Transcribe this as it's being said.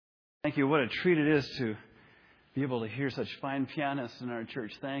Thank you. What a treat it is to be able to hear such fine pianists in our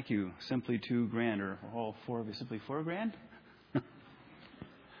church. Thank you. Simply $2,000, or all four of you, simply $4,000.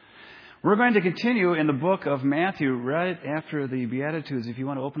 We're going to continue in the book of Matthew right after the Beatitudes. If you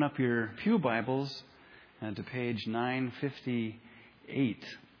want to open up your pew Bibles to page 958.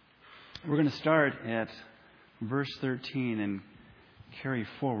 We're going to start at verse 13 and carry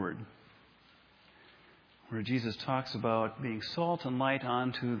forward, where Jesus talks about being salt and light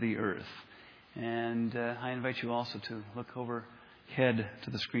onto the earth. And I invite you also to look overhead to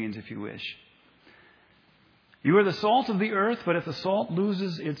the screens if you wish. You are the salt of the earth, but if the salt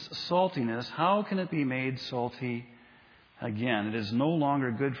loses its saltiness, how can it be made salty again? It is no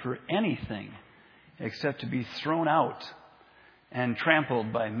longer good for anything except to be thrown out and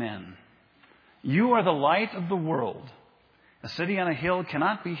trampled by men. You are the light of the world. A city on a hill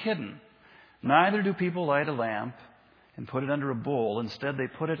cannot be hidden. Neither do people light a lamp and put it under a bowl. Instead, they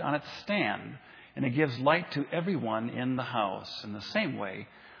put it on its stand, and it gives light to everyone in the house. In the same way,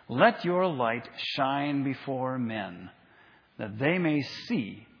 let your light shine before men, that they may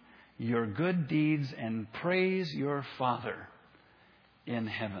see your good deeds and praise your Father in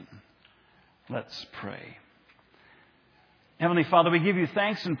heaven. Let's pray. Heavenly Father, we give you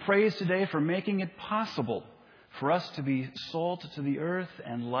thanks and praise today for making it possible for us to be salt to the earth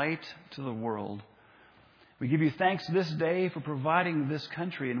and light to the world. We give you thanks this day for providing this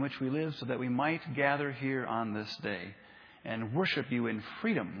country in which we live so that we might gather here on this day and worship you in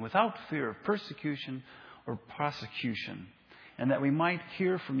freedom without fear of persecution or prosecution, and that we might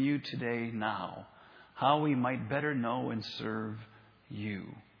hear from you today now how we might better know and serve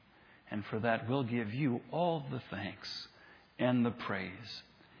you. And for that, we'll give you all the thanks and the praise.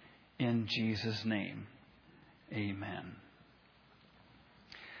 In Jesus' name. Amen.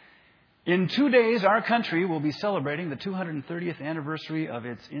 In 2 days, our country will be celebrating the 230th anniversary of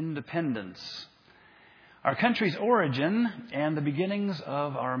its independence. Our country's origin and the beginnings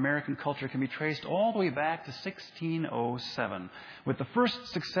of our American culture can be traced all the way back to 1607, with the first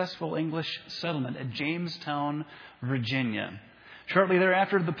successful English settlement at Jamestown, Virginia. Shortly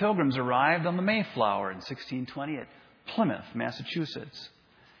thereafter, the Pilgrims arrived on the Mayflower in 1620 at Plymouth, Massachusetts.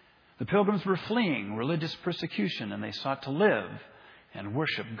 The Pilgrims were fleeing religious persecution, and they sought to live and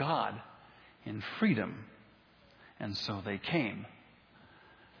worship God in freedom. And so they came.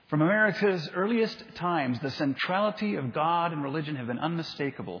 From America's earliest times, the centrality of God and religion have been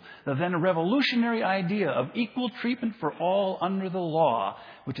unmistakable. The then revolutionary idea of equal treatment for all under the law,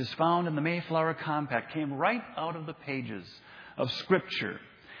 which is found in the Mayflower Compact, came right out of the pages of Scripture.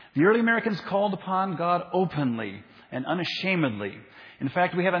 The early Americans called upon God openly and unashamedly. In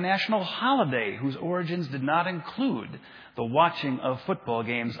fact, we have a national holiday whose origins did not include the watching of football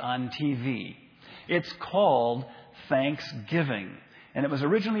games on TV. It's called Thanksgiving, and it was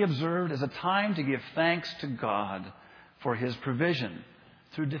originally observed as a time to give thanks to God for His provision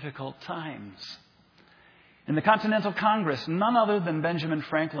through difficult times. In the Continental Congress, none other than Benjamin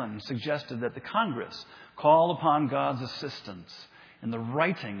Franklin suggested that the Congress call upon God's assistance in the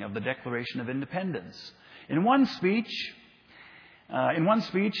writing of the Declaration of Independence. In one speech,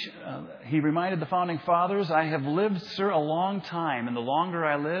 he reminded the Founding Fathers, "I have lived, sir, a long time, and the longer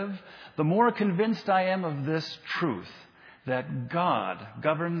I live, the more convinced I am of this truth, that God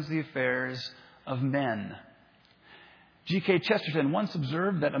governs the affairs of men." G.K. Chesterton once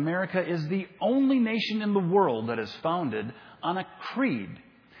observed that America is the only nation in the world that is founded on a creed.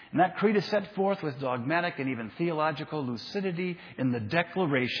 And that creed is set forth with dogmatic and even theological lucidity in the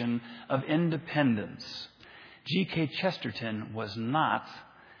Declaration of Independence. G.K. Chesterton was not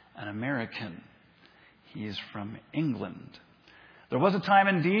an American. He is from England. There was a time,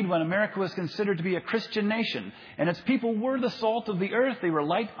 indeed, when America was considered to be a Christian nation, and its people were the salt of the earth. They were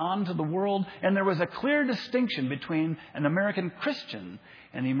light onto the world, and there was a clear distinction between an American Christian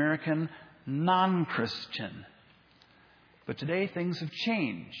and the American non-Christian. But today, things have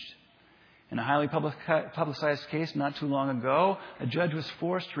changed. In a highly publicized case not too long ago, a judge was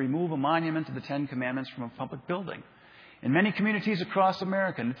forced to remove a monument to the Ten Commandments from a public building. In many communities across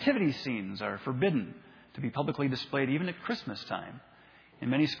America, nativity scenes are forbidden to be publicly displayed even at Christmas time. In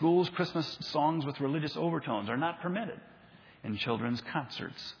many schools, Christmas songs with religious overtones are not permitted in children's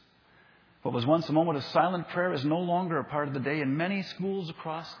concerts. What was once a moment of silent prayer is no longer a part of the day in many schools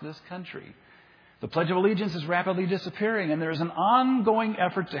across this country. The Pledge of Allegiance is rapidly disappearing, and there is an ongoing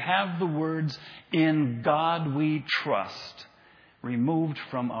effort to have the words, "In God we trust," removed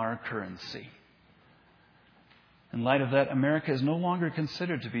from our currency. In light of that, America is no longer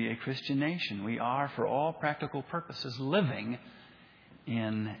considered to be a Christian nation. We are, for all practical purposes, living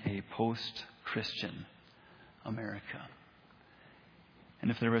in a post-Christian America. And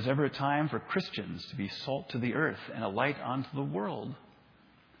if there was ever a time for Christians to be salt to the earth and a light onto the world,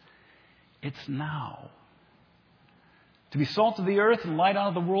 it's now. To be salt to the earth and light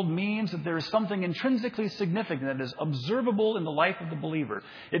onto the world means that there is something intrinsically significant that is observable in the life of the believer.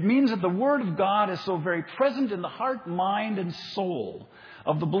 It means that the Word of God is so very present in the heart, mind, and soul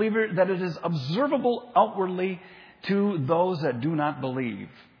of the believer that it is observable outwardly to those that do not believe,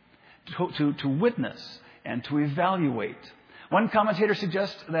 to witness and to evaluate. One commentator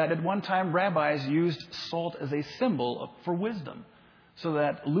suggests that at one time rabbis used salt as a symbol for wisdom, so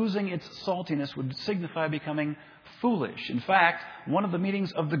that losing its saltiness would signify becoming foolish. In fact, one of the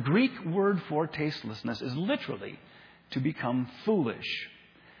meanings of the Greek word for tastelessness is literally to become foolish.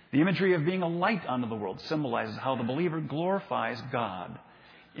 The imagery of being a light unto the world symbolizes how the believer glorifies God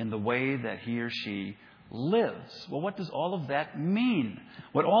in the way that he or she lives. Well, what does all of that mean?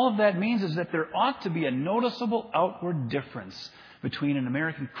 What all of that means is that there ought to be a noticeable outward difference between an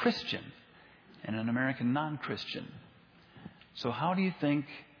American Christian and an American non-Christian. So how do you think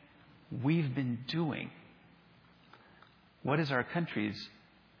we've been doing? What is our country's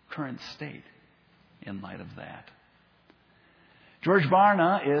current state in light of that? George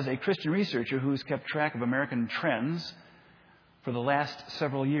Barna is a Christian researcher who's kept track of American trends for the last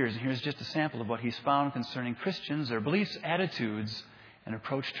several years. And here's just a sample of what he's found concerning Christians, their beliefs, attitudes, and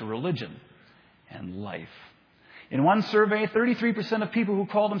approach to religion and life. In one survey, 33% of people who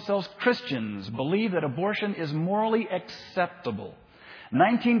call themselves Christians believe that abortion is morally acceptable.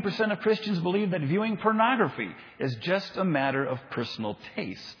 19% of Christians believe that viewing pornography is just a matter of personal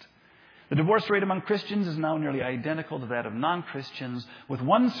taste. The divorce rate among Christians is now nearly identical to that of non-Christians, with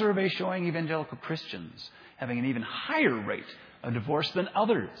one survey showing evangelical Christians having an even higher rate of divorce than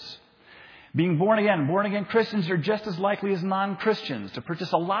others. Being born again Christians are just as likely as non-Christians to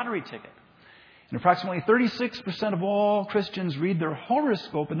purchase a lottery ticket. And approximately 36% of all Christians read their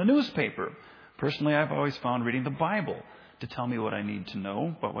horoscope in the newspaper. Personally, I've always found reading the Bible to tell me what I need to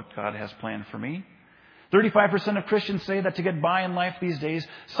know about what God has planned for me. 35% of Christians say that to get by in life these days,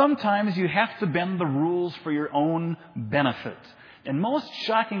 sometimes you have to bend the rules for your own benefit. And most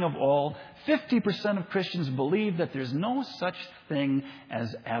shocking of all, 50% of Christians believe that there's no such thing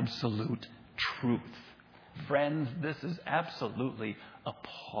as absolute truth. Friends, this is absolutely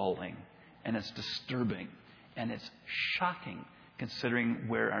appalling, and it's disturbing, and it's shocking considering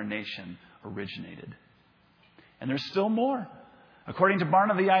where our nation originated. And there's still more. According to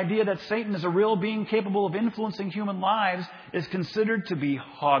Barna, the idea that Satan is a real being capable of influencing human lives is considered to be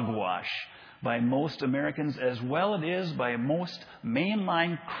hogwash by most Americans, as well it is by most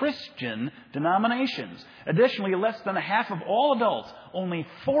mainline Christian denominations. Additionally, less than half of all adults, only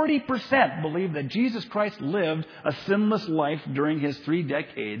 40%, believe that Jesus Christ lived a sinless life during his 3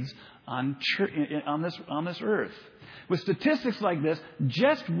 decades on this earth. With statistics like this,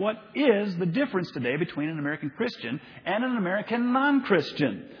 just what is the difference today between an American Christian and an American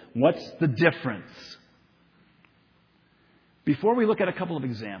non-Christian? What's the difference? Before we look at a couple of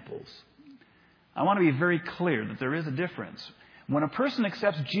examples, I want to be very clear that there is a difference. When a person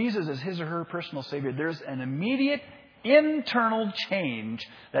accepts Jesus as his or her personal Savior, there's an immediate internal change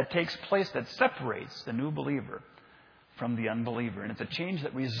that takes place that separates the new believer from the unbeliever. And it's a change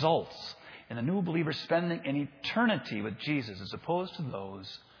that results in the new believer spending an eternity with Jesus as opposed to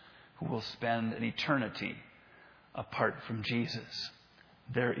those who will spend an eternity apart from Jesus.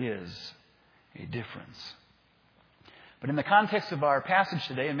 There is a difference. But in the context of our passage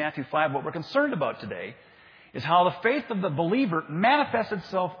today in Matthew 5, what we're concerned about today is how the faith of the believer manifests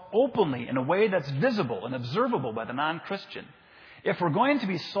itself openly in a way that's visible and observable by the non-Christian. If we're going to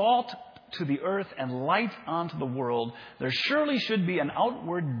be salt to the earth and light onto the world, there surely should be an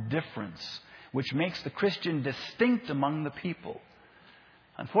outward difference which makes the Christian distinct among the people.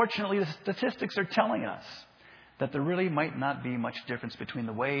 Unfortunately, the statistics are telling us that there really might not be much difference between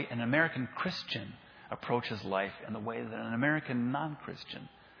the way an American Christian approaches life and the way that an American non-Christian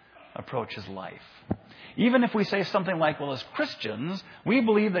approaches life. Even if we say something like, well, as Christians, we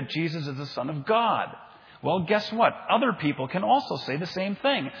believe that Jesus is the Son of God. Well, guess what? Other people can also say the same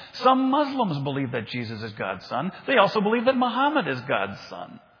thing. Some Muslims believe that Jesus is God's Son. They also believe that Muhammad is God's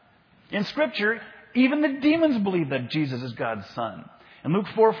Son. In Scripture, even the demons believe that Jesus is God's Son. In Luke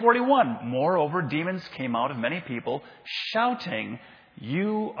 4:41, moreover, demons came out of many people, shouting,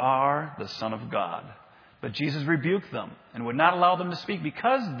 "You are the Son of God." But Jesus rebuked them and would not allow them to speak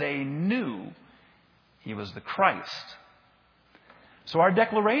because they knew he was the Christ. So our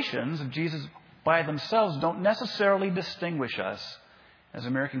declarations of Jesus by themselves don't necessarily distinguish us as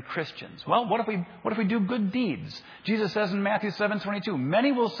American Christians? Well, what if we do good deeds? Jesus says in Matthew 7:22,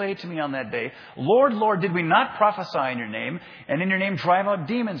 "Many will say to me on that day, 'Lord, Lord, did we not prophesy in your name, and in your name drive out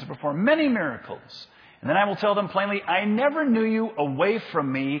demons and perform many miracles?' And then I will tell them plainly, 'I never knew you. Away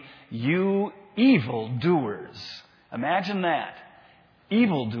from me, you evildoers.'" Imagine that.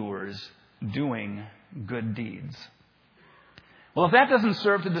 Evildoers doing good deeds. Well, if that doesn't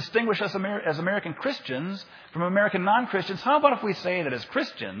serve to distinguish us as American Christians from American non-Christians, how about if we say that as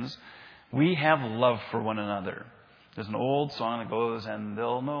Christians, we have love for one another? There's an old song that goes, "And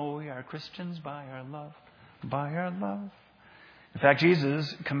they'll know we are Christians by our love, by our love." In fact,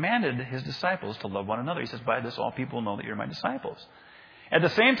 Jesus commanded his disciples to love one another. He says, "By this all people know that you're my disciples." At the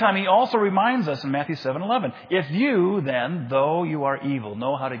same time, he also reminds us in Matthew 7:11, "If you then, though you are evil,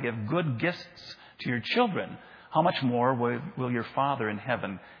 know how to give good gifts to your children, how much more will your Father in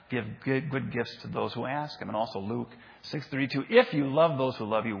heaven give good gifts to those who ask him?" And also Luke 6:32, "If you love those who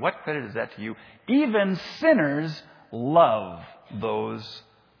love you, what credit is that to you? Even sinners love those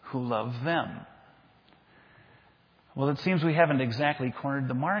who love them." Well, it seems we haven't exactly cornered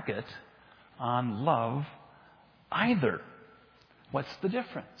the market on love either. What's the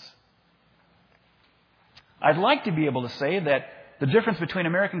difference? I'd like to be able to say that the difference between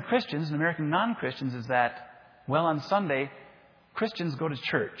American Christians and American non-Christians is that, well, on Sunday, Christians go to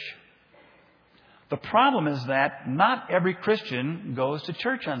church. The problem is that not every Christian goes to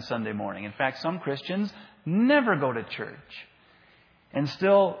church on Sunday morning. In fact, some Christians never go to church. And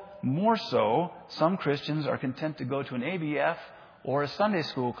still more so, some Christians are content to go to an ABF or a Sunday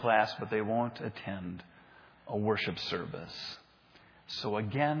school class, but they won't attend a worship service. So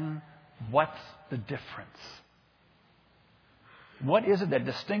again, what's the difference? What is it that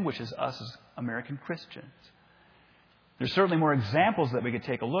distinguishes us as American Christians? There's certainly more examples that we could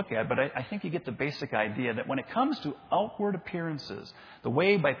take a look at, but I think you get the basic idea that when it comes to outward appearances, the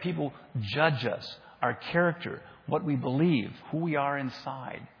way by people judge us, our character, what we believe, who we are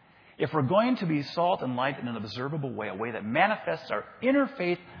inside, if we're going to be salt and light in an observable way, a way that manifests our inner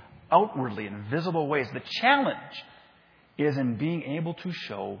faith outwardly in visible ways, the challenge is in being able to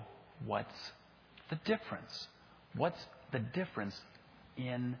show what's the difference. What's the difference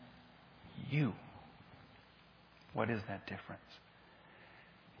in you? What is that difference?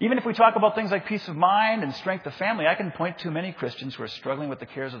 Even if we talk about things like peace of mind and strength of family, I can point to many Christians who are struggling with the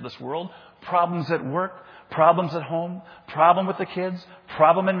cares of this world, problems at work, problems at home, problem with the kids,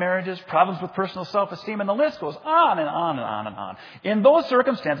 problem in marriages, problems with personal self-esteem, and the list goes on and on and on and on. In those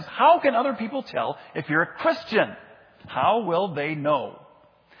circumstances, how can other people tell if you're a Christian? How will they know?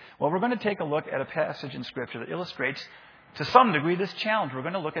 Well, we're going to take a look at a passage in Scripture that illustrates, to some degree, this challenge. We're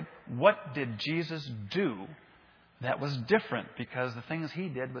going to look at what did Jesus do that was different, because the things he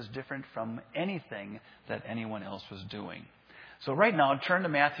did was different from anything that anyone else was doing. So right now, turn to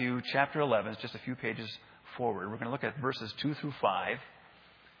Matthew chapter 11. It's just a few pages forward. We're going to look at verses 2 through 5.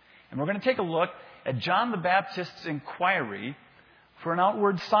 And we're going to take a look at John the Baptist's inquiry for an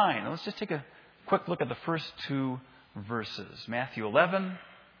outward sign. Let's just take a quick look at the first two verses. Matthew 11,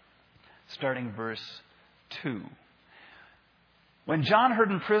 starting verse 2. When John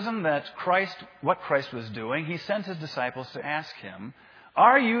heard in prison what Christ was doing, he sent his disciples to ask him,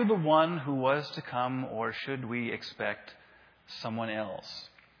 "Are you the one who was to come, or should we expect someone else?"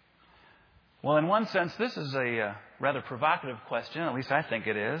 Well, in one sense, this is a rather provocative question. At least I think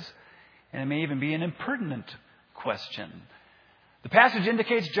it is. And it may even be an impertinent question. The passage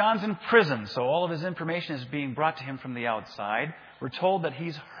indicates John's in prison, so all of his information is being brought to him from the outside. We're told that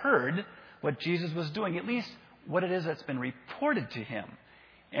he's heard what Jesus was doing, at least what it is that's been reported to him.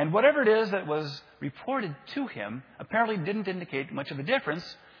 And whatever it is that was reported to him apparently didn't indicate much of a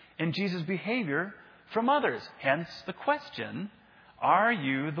difference in Jesus' behavior from others. Hence the question, are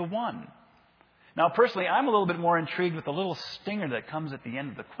you the one? Now, personally, I'm a little bit more intrigued with the little stinger that comes at the end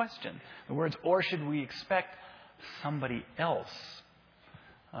of the question. The words, "or should we expect somebody else?"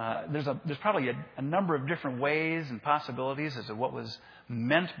 There's probably a number of different ways and possibilities as to what was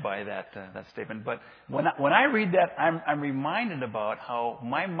meant by that statement. But when I read that, I'm reminded about how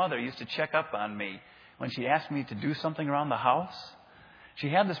my mother used to check up on me when she asked me to do something around the house. She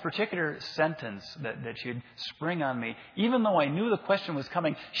had this particular sentence that she'd spring on me. Even though I knew the question was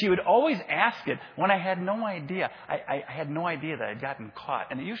coming, she would always ask it when I had no idea. I had no idea that I'd gotten caught.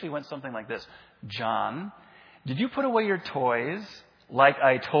 And it usually went something like this. "John, did you put away your toys like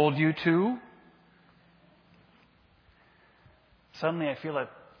I told you to?" Suddenly I feel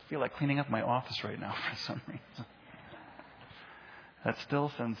like cleaning up my office right now for some reason. That still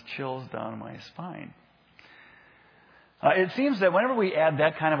sends chills down my spine. It seems that whenever we add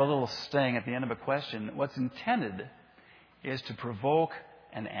that kind of a little sting at the end of a question, what's intended is to provoke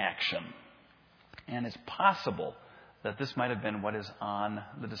an action. And it's possible that this might have been what is on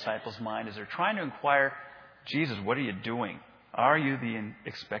the disciples' mind as they're trying to inquire, Jesus, what are you doing? Are you the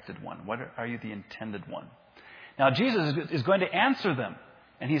expected one? Are you the intended one? Now, Jesus is going to answer them.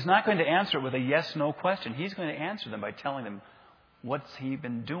 And He's not going to answer it with a yes-no question. He's going to answer them by telling them what's He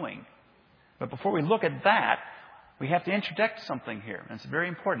been doing. But before we look at that, we have to interject something here. And it's very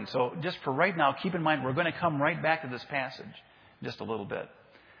important. So just for right now, keep in mind, we're going to come right back to this passage in just a little bit.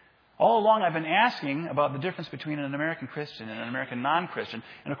 All along, I've been asking about the difference between an American Christian and an American non-Christian.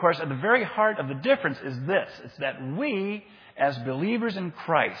 And of course, at the very heart of the difference is this. It's that we, as believers in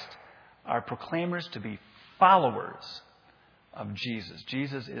Christ, are proclaimers to be followers of Jesus.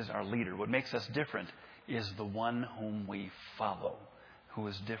 Jesus is our leader. What makes us different is the one whom we follow, who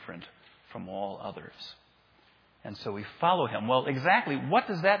is different from all others. And so we follow Him. Well, exactly what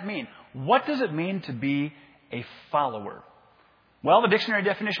does that mean? What does it mean to be a follower? Well, the dictionary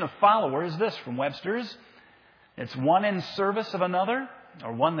definition of follower is this from Webster's. It's one in service of another,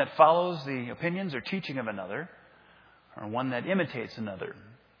 or one that follows the opinions or teaching of another, or one that imitates another.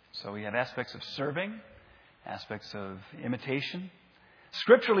 So we have aspects of serving, aspects of imitation.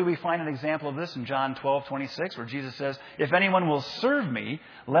 Scripturally, we find an example of this in John 12:26, where Jesus says, "If anyone will serve me,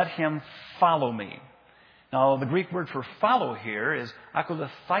 let him follow me." Now, the Greek word for follow here is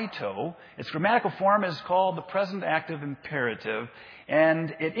akolethaito. Its grammatical form is called the present active imperative,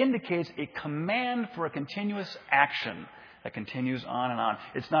 and it indicates a command for a continuous action that continues on and on.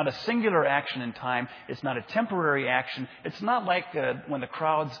 It's not a singular action in time. It's not a temporary action. It's not like when the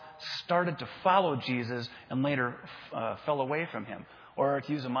crowds started to follow Jesus and later fell away from Him. Or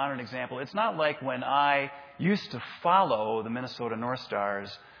to use a modern example, it's not like when I used to follow the Minnesota North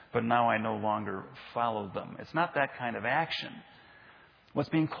Stars, but now I no longer follow them. It's not that kind of action. What's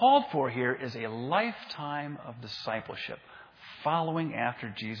being called for here is a lifetime of discipleship, following after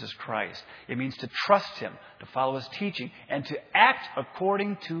Jesus Christ. It means to trust Him, to follow His teaching, and to act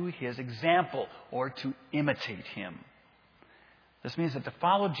according to His example, or to imitate Him. This means that to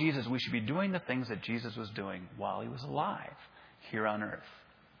follow Jesus, we should be doing the things that Jesus was doing while He was alive here on earth.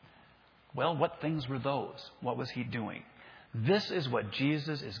 Well, what things were those? What was He doing? This is what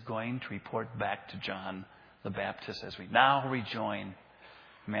Jesus is going to report back to John the Baptist as we now rejoin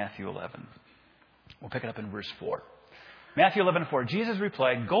Matthew 11. We'll pick it up in verse 4. Matthew 11:4. Jesus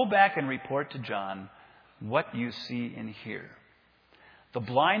replied, "Go back and report to John what you see and hear. The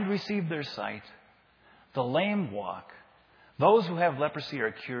blind receive their sight, the lame walk, those who have leprosy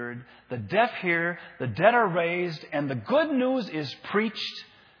are cured, the deaf hear, the dead are raised, and the good news is preached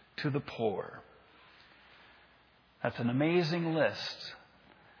to the poor." That's an amazing list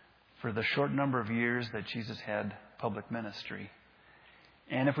for the short number of years that Jesus had public ministry.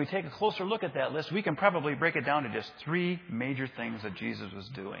 And if we take a closer look at that list, we can probably break it down to just three major things that Jesus was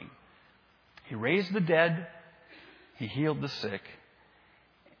doing. He raised the dead, He healed the sick,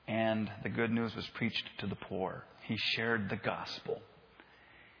 and the good news was preached to the poor. He shared the gospel.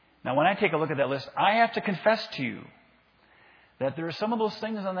 Now, when I take a look at that list, I have to confess to you that there are some of those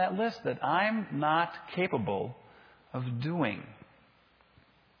things on that list that I'm not capable of doing,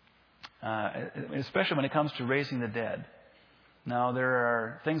 especially when it comes to raising the dead. Now, there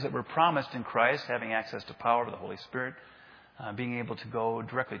are things that were promised in Christ, having access to power of the Holy Spirit, being able to go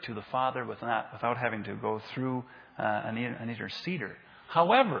directly to the Father without having to go through an interceder.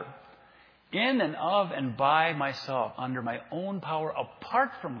 However, in and of and by myself, under my own power,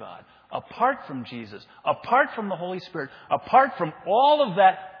 apart from God, apart from Jesus, apart from the Holy Spirit, apart from all of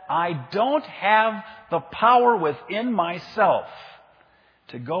that, I don't have the power within myself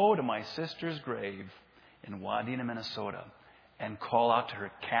to go to my sister's grave in Wadena, Minnesota, and call out to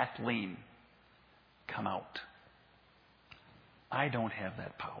her, "Kathleen, come out." I don't have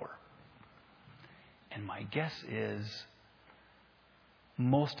that power. And my guess is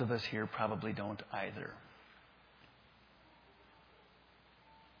most of us here probably don't either.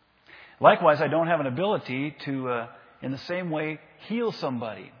 Likewise, I don't have an ability to, in the same way, heal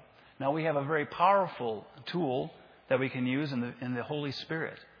somebody. Now, we have a very powerful tool that we can use in the Holy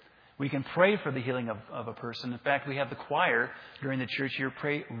Spirit. We can pray for the healing of a person. In fact, we have the choir during the church here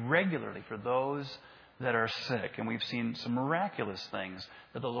pray regularly for those that are sick. And we've seen some miraculous things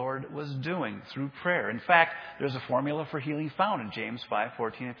that the Lord was doing through prayer. In fact, there's a formula for healing found in James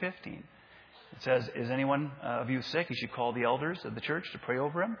 5:14 and 15. It says, "Is anyone of you sick? You should call the elders of the church to pray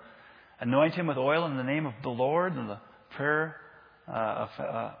over him. Anoint him with oil in the name of the Lord, and the prayer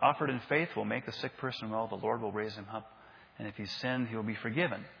offered in faith will make the sick person well. The Lord will raise him up. And if he's sinned, he will be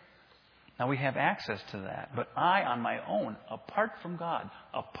forgiven." Now we have access to that. But I, on my own, apart from God,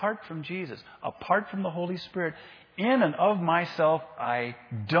 apart from Jesus, apart from the Holy Spirit, in and of myself, I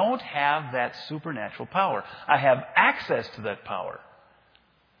don't have that supernatural power. I have access to that power,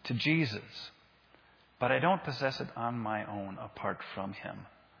 to Jesus. But I don't possess it on my own, apart from Him.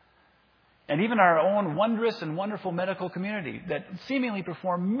 And even our own wondrous and wonderful medical community that seemingly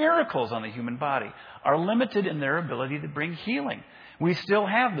perform miracles on the human body are limited in their ability to bring healing. We still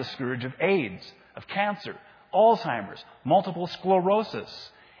have the scourge of AIDS, of cancer, Alzheimer's, multiple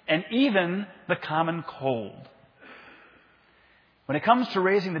sclerosis, and even the common cold. When it comes to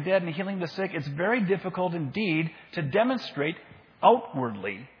raising the dead and healing the sick, it's very difficult indeed to demonstrate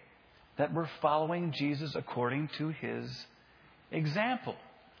outwardly that we're following Jesus according to His example.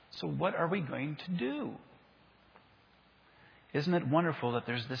 So what are we going to do? Isn't it wonderful that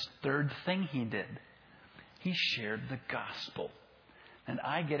there's this third thing He did? He shared the gospel. And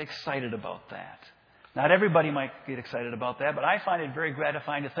I get excited about that. Not everybody might get excited about that, but I find it very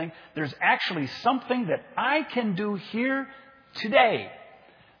gratifying to think there's actually something that I can do here today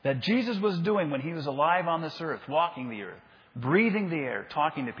that Jesus was doing when He was alive on this earth, walking the earth, breathing the air,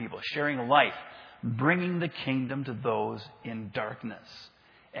 talking to people, sharing life, bringing the kingdom to those in darkness.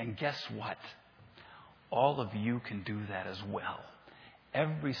 And guess what? All of you can do that as well.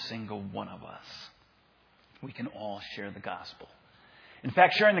 Every single one of us. We can all share the gospel. In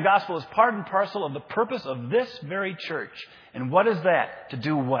fact, sharing the gospel is part and parcel of the purpose of this very church. And what is that? To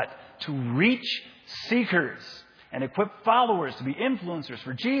do what? To reach seekers and equip followers to be influencers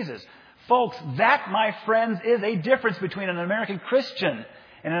for Jesus. Folks, that, my friends, is a difference between an American Christian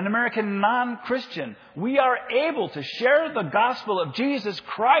and an American non-Christian. We are able to share the gospel of Jesus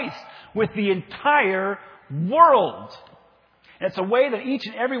Christ with the entire world. And it's a way that each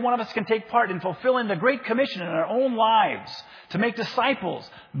and every one of us can take part in fulfilling the Great Commission in our own lives to make disciples,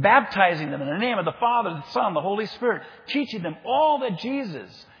 baptizing them in the name of the Father, the Son, the Holy Spirit, teaching them all that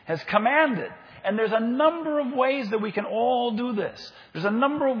Jesus has commanded. And there's a number of ways that we can all do this. There's a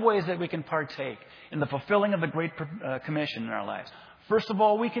number of ways that we can partake in the fulfilling of the Great Commission in our lives. First of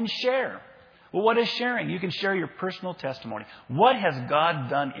all, we can share. Well, what is sharing? You can share your personal testimony. What has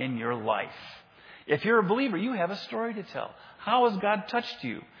God done in your life? If you're a believer, you have a story to tell. How has God touched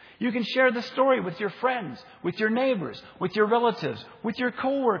you? You can share the story with your friends, with your neighbors, with your relatives, with your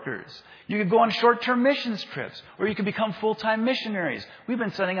coworkers. You could go on short-term missions trips, or you could become full-time missionaries. We've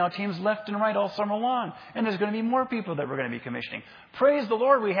been sending out teams left and right all summer long, and there's going to be more people that we're going to be commissioning. Praise the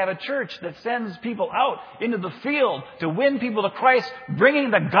Lord, we have a church that sends people out into the field to win people to Christ,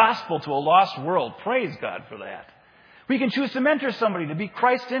 bringing the gospel to a lost world. Praise God for that. We can choose to mentor somebody to be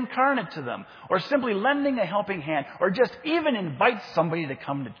Christ incarnate to them, or simply lending a helping hand, or just even invite somebody to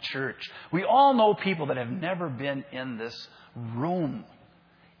come to church. We all know people that have never been in this room.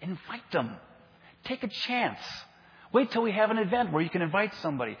 Invite them. Take a chance. Wait till we have an event where you can invite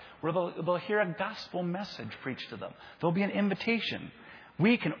somebody, where they'll hear a gospel message preached to them. There'll be an invitation.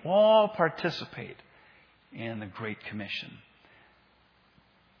 We can all participate in the Great Commission.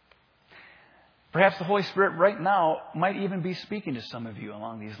 Perhaps the Holy Spirit right now might even be speaking to some of you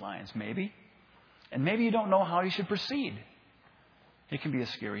along these lines, maybe. And maybe you don't know how you should proceed. It can be a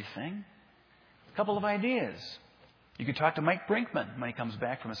scary thing. A couple of ideas. You could talk to Mike Brinkman when he comes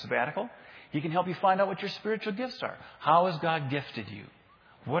back from a sabbatical. He can help you find out what your spiritual gifts are. How has God gifted you?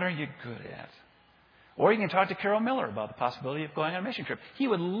 What are you good at? Or you can talk to Carol Miller about the possibility of going on a mission trip. He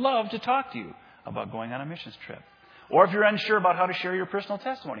would love to talk to you about going on a missions trip. Or if you're unsure about how to share your personal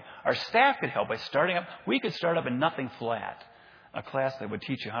testimony, our staff could help by starting up. We could start up in Nothing Flat, a class that would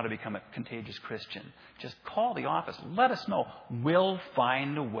teach you how to become a contagious Christian. Just call the office. Let us know. We'll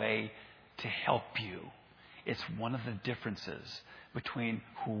find a way to help you. It's one of the differences between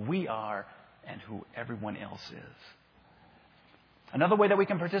who we are and who everyone else is. Another way that we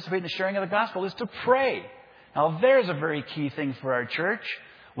can participate in the sharing of the gospel is to pray. Now, there's a very key thing for our church.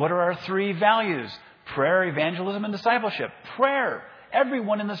 What are our three values? Prayer, evangelism, and discipleship. Prayer.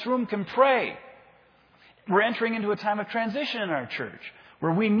 Everyone in this room can pray. We're entering into a time of transition in our church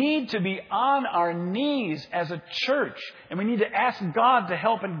where we need to be on our knees as a church, and we need to ask God to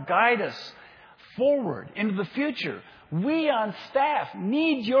help and guide us forward into the future. We on staff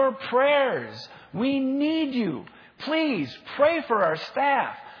need your prayers. We need you. Please pray for our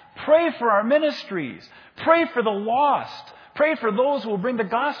staff. Pray for our ministries. Pray for the lost. Pray for those who will bring the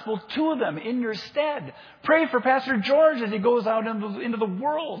gospel to them in your stead. Pray for Pastor George as he goes out into the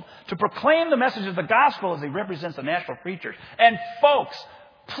world to proclaim the message of the gospel as he represents the national preachers. And folks,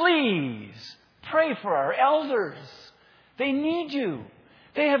 please pray for our elders. They need you.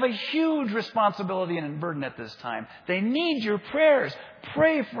 They have a huge responsibility and burden at this time. They need your prayers.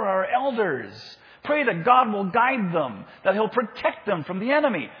 Pray for our elders. Pray that God will guide them, that He'll protect them from the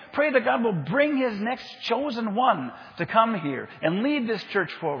enemy. Pray that God will bring His next chosen one to come here and lead this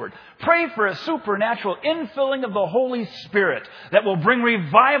church forward. Pray for a supernatural infilling of the Holy Spirit that will bring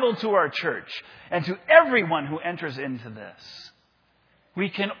revival to our church and to everyone who enters into this. We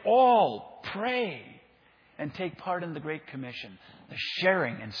can all pray and take part in the Great Commission, the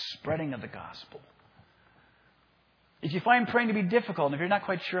sharing and spreading of the gospel. If you find praying to be difficult, and if you're not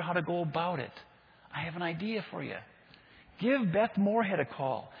quite sure how to go about it, I have an idea for you. Give Beth Moorhead a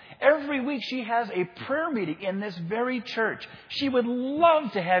call. Every week she has a prayer meeting in this very church. She would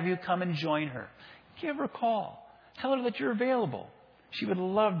love to have you come and join her. Give her a call. Tell her that you're available. She would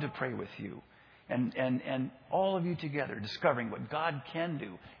love to pray with you. And all of you together discovering what God can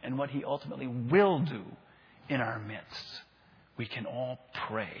do and what He ultimately will do in our midst. We can all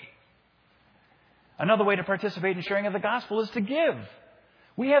pray. Another way to participate in sharing of the gospel is to give.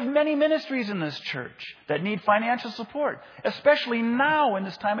 We have many ministries in this church that need financial support, especially now in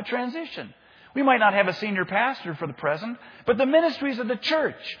this time of transition. We might not have a senior pastor for the present, but the ministries of the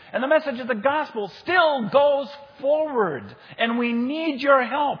church and the message of the gospel still goes forward. And we need your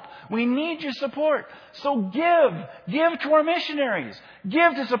help. We need your support. So give. Give to our missionaries.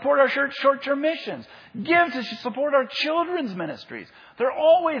 Give to support our short-term missions. Give to support our children's ministries. They're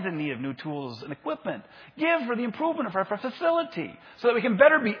always in need of new tools and equipment. Give for the improvement of our facility so that we can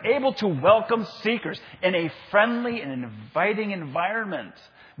better be able to welcome seekers in a friendly and inviting environment.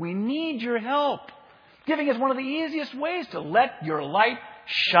 We need your help. Giving is one of the easiest ways to let your light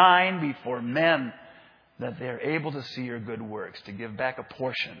shine before men, that they're able to see your good works, to give back a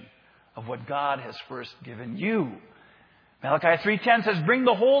portion of what God has first given you. Malachi 3:10 says, "Bring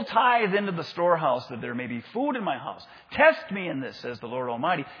the whole tithe into the storehouse, that there may be food in my house. Test me in this, says the Lord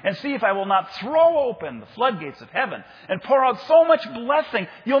Almighty, and see if I will not throw open the floodgates of heaven and pour out so much blessing,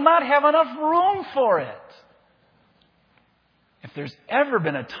 you'll not have enough room for it." If there's ever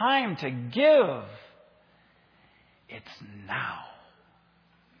been a time to give, it's now.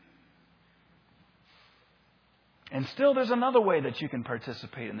 And still there's another way that you can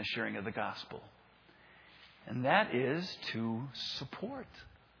participate in the sharing of the gospel. And that is to support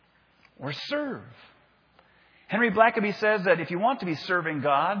or serve. Henry Blackaby says that if you want to be serving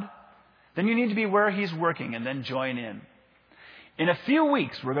God, then you need to be where He's working and then join in. In a few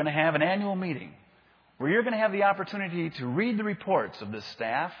weeks, we're going to have an annual meeting where you're going to have the opportunity to read the reports of this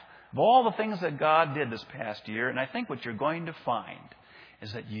staff, of all the things that God did this past year. And I think what you're going to find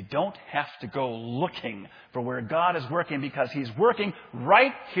is that you don't have to go looking for where God is working, because He's working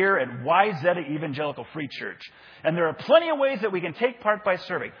right here at YZ Evangelical Free Church. And there are plenty of ways that we can take part by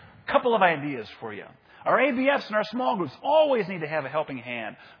serving. A couple of ideas for you. Our ABFs and our small groups always need to have a helping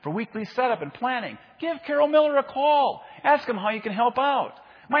hand for weekly setup and planning. Give Carol Miller a call. Ask him how you can help out.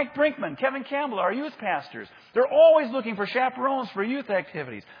 Mike Brinkman, Kevin Campbell, our youth pastors, they're always looking for chaperones for youth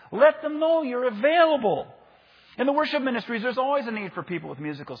activities. Let them know you're available. In the worship ministries, there's always a need for people with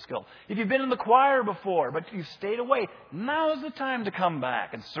musical skill. If you've been in the choir before, but you've stayed away, now's the time to come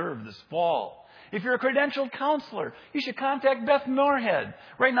back and serve this fall. If you're a credentialed counselor, you should contact Beth Moorhead.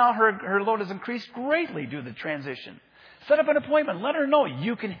 Right now, her load has increased greatly due to the transition. Set up an appointment. Let her know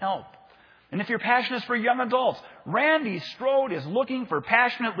you can help. And if your passion is for young adults, Randy Strode is looking for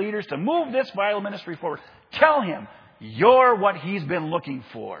passionate leaders to move this vital ministry forward. Tell him you're what he's been looking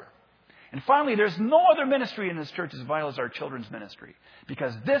for. And finally, there's no other ministry in this church as vital as our children's ministry,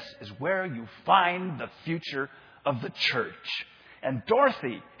 because this is where you find the future of the church. And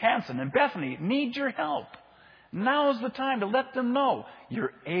Dorothy, Hanson, and Bethany need your help. Now's the time to let them know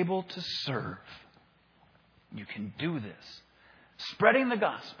you're able to serve. You can do this, spreading the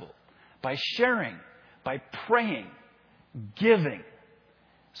gospel, by sharing, by praying, giving,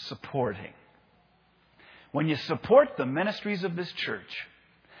 supporting. When you support the ministries of this church,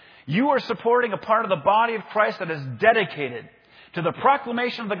 you are supporting a part of the body of Christ that is dedicated to the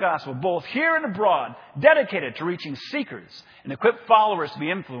proclamation of the gospel, both here and abroad, dedicated to reaching seekers and equip followers to be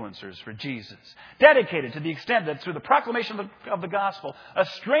influencers for Jesus. Dedicated to the extent that through the proclamation of the gospel, a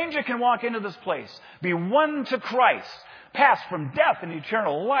stranger can walk into this place, be won to Christ, pass from death and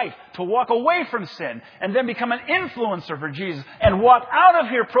eternal life to walk away from sin, and then become an influencer for Jesus and walk out of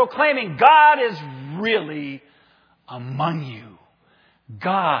here proclaiming God is really among you.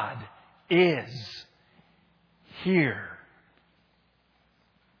 God is here.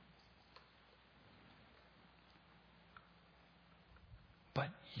 But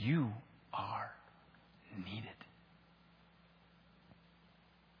you are needed.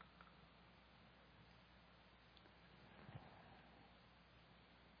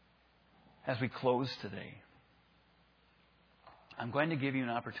 as we close today, I'm going to give you an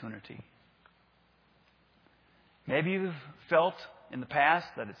opportunity. Maybe you've felt in the past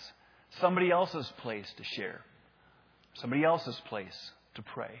that it's somebody else's place to share, somebody else's place to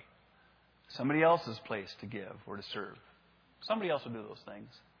pray, somebody else's place to give or to serve. Somebody else will do those things.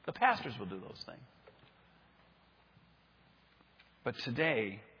 The pastors will do those things. But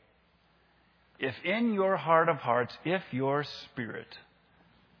today, if in your heart of hearts, if your spirit,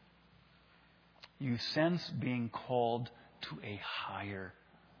 you sense being called to a higher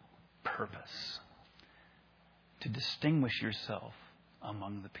purpose, to distinguish yourself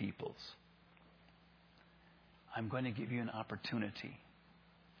among the peoples, I'm going to give you an opportunity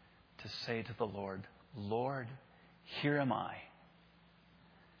to say to the Lord, Lord, here am I.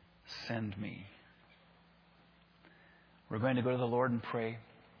 Send me. We're going to go to the Lord and pray,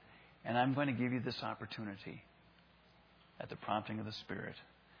 and I'm going to give you this opportunity at the prompting of the Spirit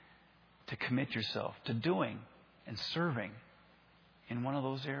to commit yourself to doing and serving in one of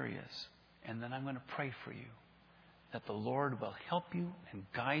those areas. And then I'm going to pray for you that the Lord will help you and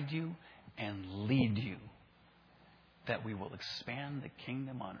guide you and lead you, that we will expand the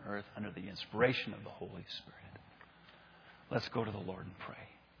kingdom on earth under the inspiration of the Holy Spirit. Let's go to the Lord and pray.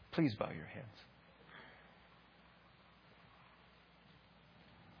 Please bow your heads.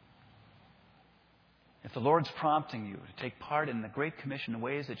 If the Lord's prompting you to take part in the Great Commission in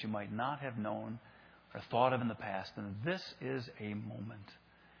ways that you might not have known or thought of in the past, then this is a moment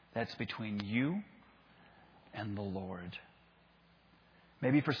that's between you and the Lord.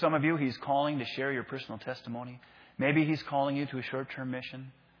 Maybe for some of you, He's calling to share your personal testimony. Maybe He's calling you to a short-term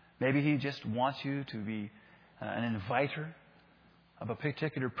mission. Maybe He just wants you to be an inviter of a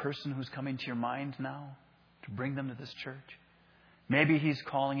particular person who's coming to your mind now to bring them to this church. Maybe He's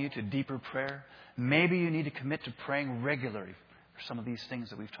calling you to deeper prayer. Maybe you need to commit to praying regularly for some of these things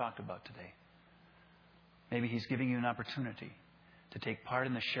that we've talked about today. Maybe He's giving you an opportunity to take part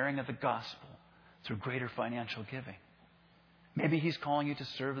in the sharing of the gospel through greater financial giving. Maybe He's calling you to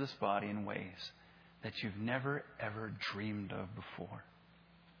serve this body in ways that you've never, ever dreamed of before.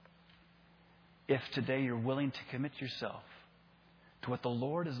 If today you're willing to commit yourself to what the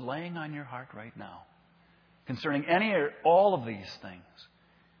Lord is laying on your heart right now, concerning any or all of these things,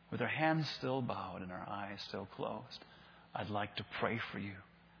 with our hands still bowed and our eyes still closed, I'd like to pray for you.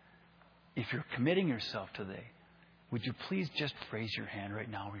 If you're committing yourself today, would you please just raise your hand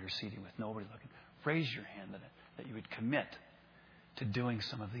right now where you're seated with nobody looking? Raise your hand that you would commit to doing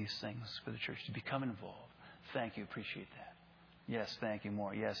some of these things for the church, to become involved. Thank you. Appreciate that. Yes, thank you.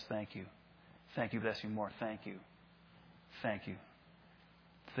 More. Yes, thank you. Thank you. Bless you more. Thank you. Thank you.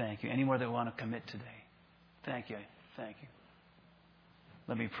 Thank you. Any more that want to commit today? Thank you. Thank you.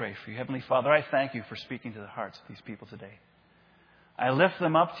 Let me pray for you. Heavenly Father, I thank you for speaking to the hearts of these people today. I lift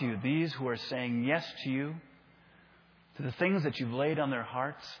them up to you, these who are saying yes to you, to the things that you've laid on their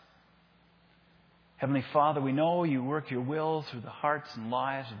hearts. Heavenly Father, we know you work your will through the hearts and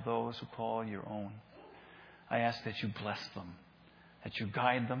lives of those who call your own. I ask that you bless them, that you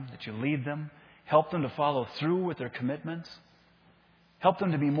guide them, that you lead them, help them to follow through with their commitments, help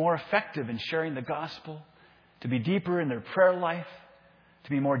them to be more effective in sharing the gospel, to be deeper in their prayer life, to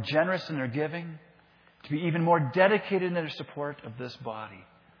be more generous in their giving, to be even more dedicated in their support of this body,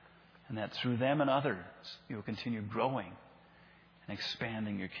 and that through them and others, you will continue growing and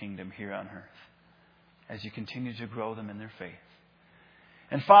expanding your kingdom here on earth as you continue to grow them in their faith.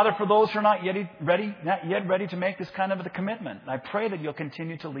 And Father, for those who are not yet ready to make this kind of a commitment, I pray that you'll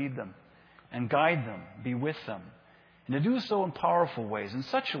continue to lead them and guide them, be with them, and to do so in powerful ways, in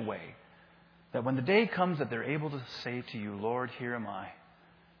such a way that when the day comes that they're able to say to you, Lord, here am I,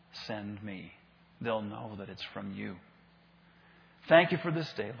 send me, they'll know that it's from you. Thank you for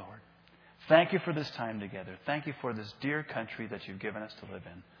this day, Lord. Thank you for this time together. Thank you for this dear country that you've given us to live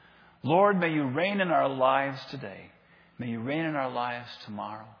in. Lord, may you reign in our lives today. May you reign in our lives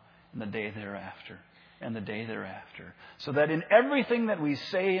tomorrow and the day thereafter and the day thereafter. So that in everything that we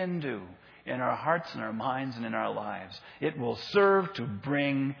say and do, in our hearts and our minds and in our lives, it will serve to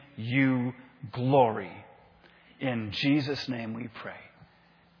bring you glory. In Jesus' name we pray.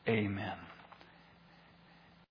 Amen.